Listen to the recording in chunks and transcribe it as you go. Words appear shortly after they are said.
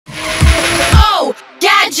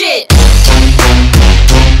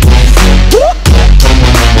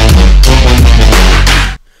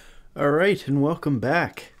Alright, and welcome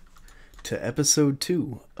back to episode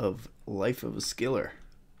 2 of Life of a Skiller.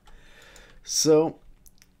 So,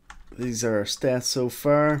 these are our stats so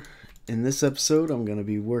far. In this episode, I'm going to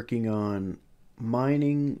be working on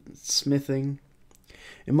mining, smithing,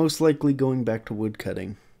 and most likely going back to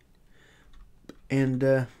woodcutting. And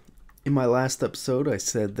in my last episode, I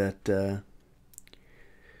said that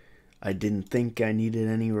I didn't think I needed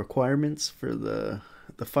any requirements for the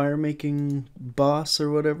fire making boss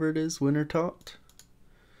or whatever it is, winter taught.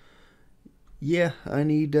 Yeah, I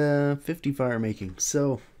need 50 fire making,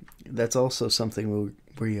 so that's also something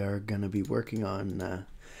we are going to be working on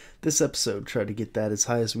this episode. Try to get that as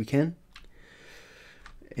high as we can.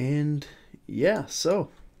 And yeah, so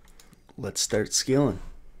let's start skilling.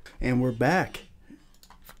 And we're back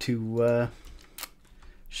to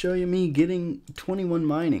show you me getting 21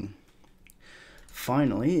 mining.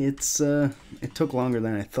 Finally, it took longer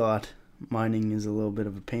than I thought. Mining is a little bit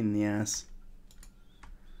of a pain in the ass.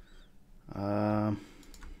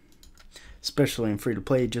 Especially in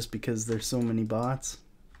free-to-play, just because there's so many bots.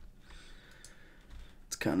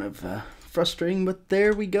 It's kind of frustrating, but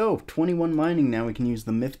there we go. 21 mining. Now we can use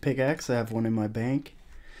the myth pickaxe. I have one in my bank.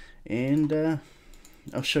 And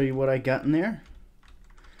I'll show you what I got in there.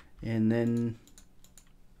 And then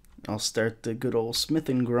I'll start the good old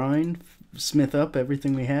smithing grind. Smith up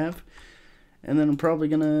everything we have, and then I'm probably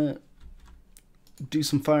gonna do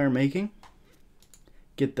some fire making,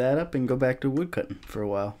 get that up, and go back to woodcutting for a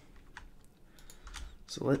while.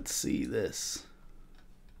 So let's see this.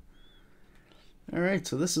 Alright,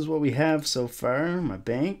 so this is what we have so far in my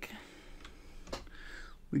bank.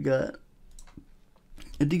 We got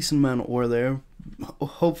a decent amount of ore there.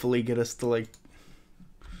 Hopefully get us to like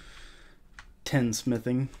 10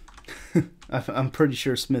 smithing. I'm pretty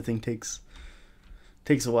sure smithing takes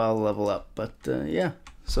a while to level up, but yeah,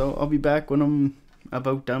 so I'll be back when I'm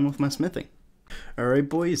about done with my smithing. Alright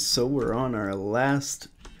boys, so we're on our last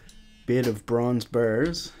bit of bronze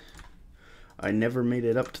bars. I never made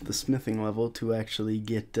it up to the smithing level to actually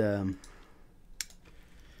get to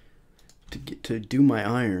do my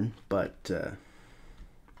iron, but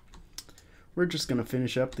we're just gonna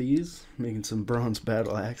finish up these, making some bronze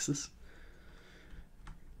battle axes.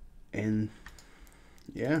 And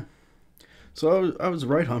yeah, so I was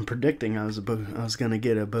right on predicting I was gonna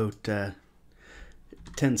get about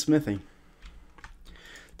 10 smithing.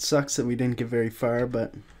 It sucks that we didn't get very far,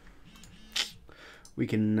 but we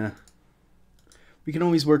can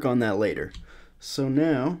always work on that later. So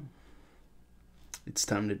now it's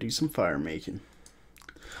time to do some fire making.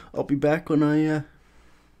 I'll be back when I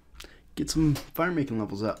get some fire making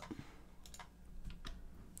levels up.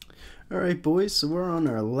 Alright boys, so we're on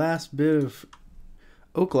our last bit of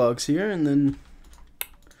oak logs here, and then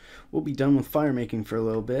we'll be done with fire making for a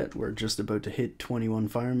little bit. We're just about to hit 21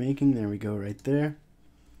 fire making. There we go, right there.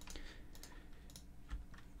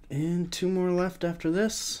 And 2 more left after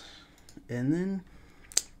this. And then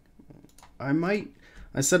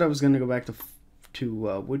I said I was going to go back to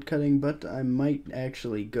wood cutting, but I might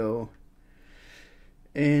actually go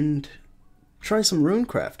and try some rune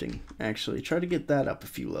crafting, actually. Try to get that up a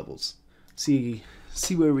few levels. See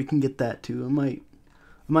where we can get that to. I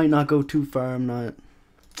might not go too far. I'm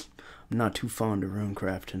not too fond of rune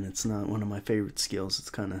crafting. It's not one of my favorite skills. It's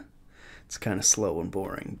kind of slow and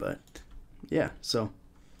boring, but yeah, so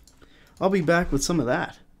I'll be back with some of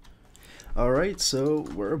that. Alright, so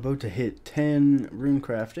we're about to hit 10 rune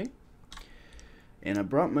crafting. And I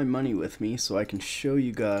brought my money with me so I can show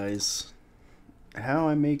you guys how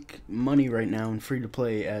I make money right now in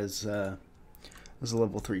free-to-play as a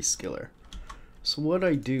level 3 skiller. So what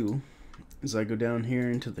I do is I go down here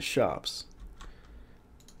into the shops,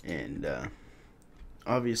 and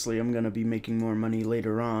obviously I'm going to be making more money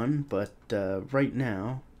later on, but right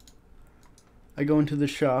now I go into the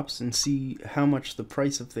shops and see how much the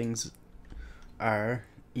price of things are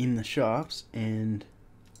in the shops, and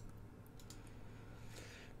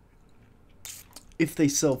if they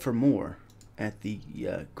sell for more at the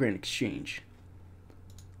Grand Exchange.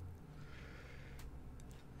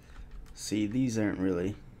 See, these aren't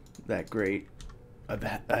really that great. I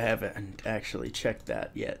haven't actually checked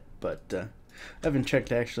that yet, but I haven't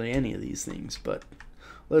checked actually any of these things, but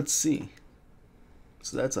let's see.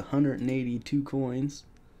 So that's 182 coins.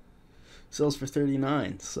 Sells for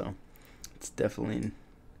 39, so it's definitely...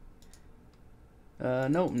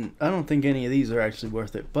 no, I don't think any of these are actually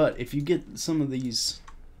worth it, but if you get some of these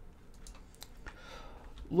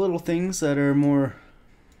little things that are more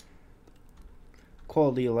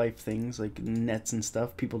quality of life things, like nets and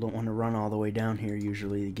stuff, people don't want to run all the way down here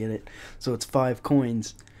usually to get it, so it's 5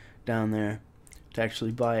 coins down there to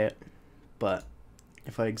actually buy it. But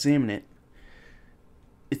if I examine it,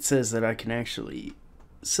 it says that I can actually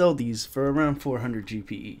sell these for around 400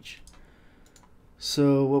 GP each.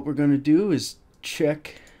 So what we're going to do is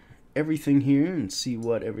check everything here and see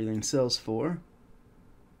what everything sells for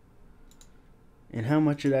and how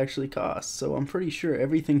much it actually costs. So I'm pretty sure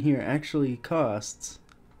everything here actually costs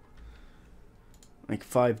like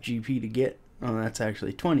 5 GP to get. Oh, that's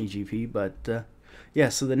actually 20 GP, but yeah,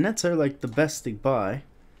 so the nets are like the best to buy.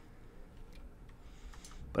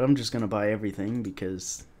 But I'm just gonna buy everything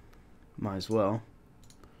because might as well.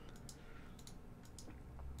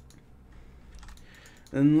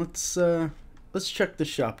 And let's check the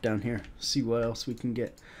shop down here, see what else we can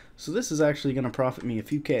get. So this is actually gonna profit me a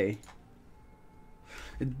few K.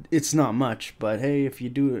 It's not much, but hey, if you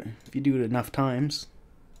do it enough times,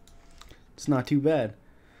 it's not too bad.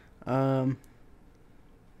 So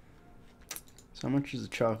how much is a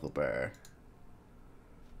chocolate bar?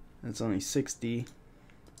 It's only 60.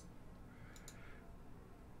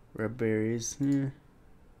 Red berries, yeah.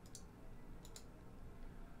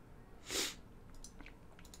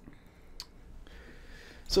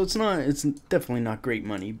 So it's definitely not great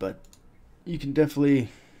money, but you can definitely,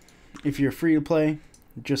 if you're free to play,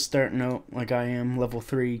 just starting out like I am, level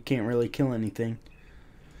 3, can't really kill anything.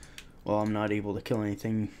 Well, I'm not able to kill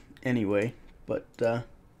anything anyway, but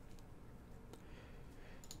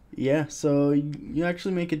yeah, so you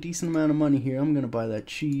actually make a decent amount of money here. I'm gonna buy that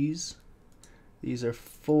cheese. These are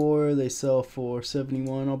 4, they sell for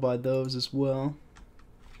 71. I'll buy those as well.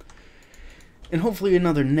 And hopefully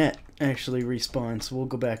another net actually respawns, so we'll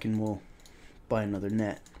go back and we'll buy another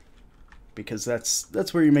net, because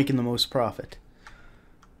that's where you're making the most profit.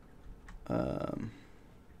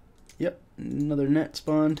 Yep, another net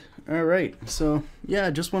spawned. Alright, so yeah, I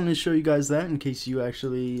just wanted to show you guys that in case you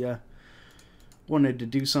actually wanted to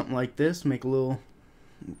do something like this, make a little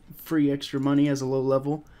free extra money as a low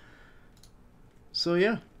level. So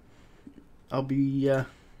yeah, I'll be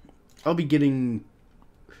getting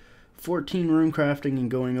 14 rune crafting and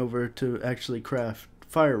going over to actually craft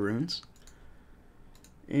fire runes,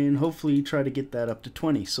 and hopefully try to get that up to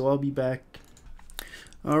 20. So I'll be back.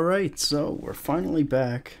 Alright, so we're finally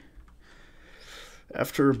back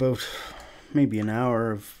after about maybe an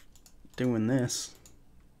hour of doing this.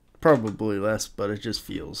 Probably less, but it just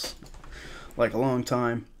feels like a long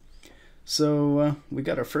time. So we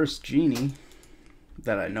got our first genie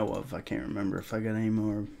that I know of. I can't remember if I got any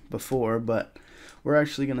more before, but we're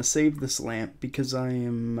actually going to save this lamp because I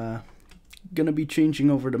am going to be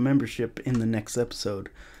changing over to membership in the next episode.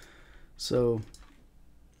 So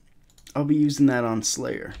I'll be using that on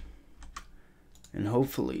Slayer, and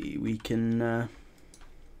hopefully we can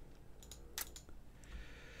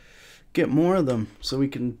get more of them so we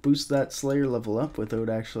can boost that Slayer level up without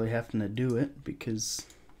actually having to do it, because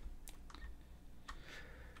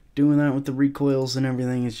doing that with the recoils and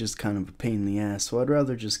everything is just kind of a pain in the ass. So I'd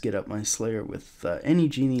rather just get up my Slayer with any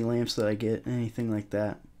genie lamps that I get, anything like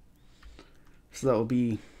that. So that will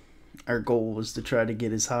be our goal, is to try to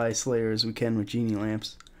get as high Slayer as we can with genie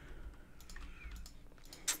lamps.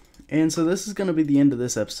 And so this is going to be the end of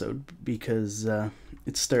this episode, because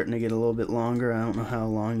it's starting to get a little bit longer. I don't know how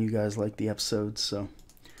long you guys like the episodes, so I'm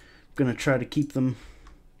going to try to keep them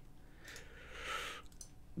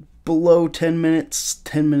below 10 minutes,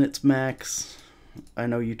 10 minutes max. I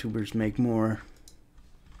know YouTubers make more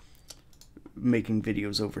making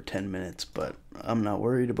videos over 10 minutes, but I'm not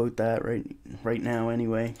worried about that right now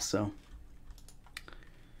anyway. So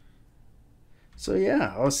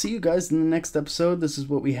yeah, I'll see you guys in the next episode. This is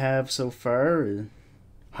what we have so far.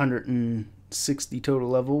 160 total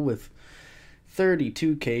level with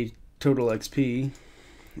 32k total XP.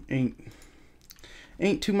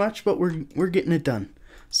 Ain't too much, but we're getting it done.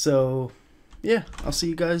 So, yeah, I'll see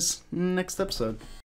you guys in the next episode.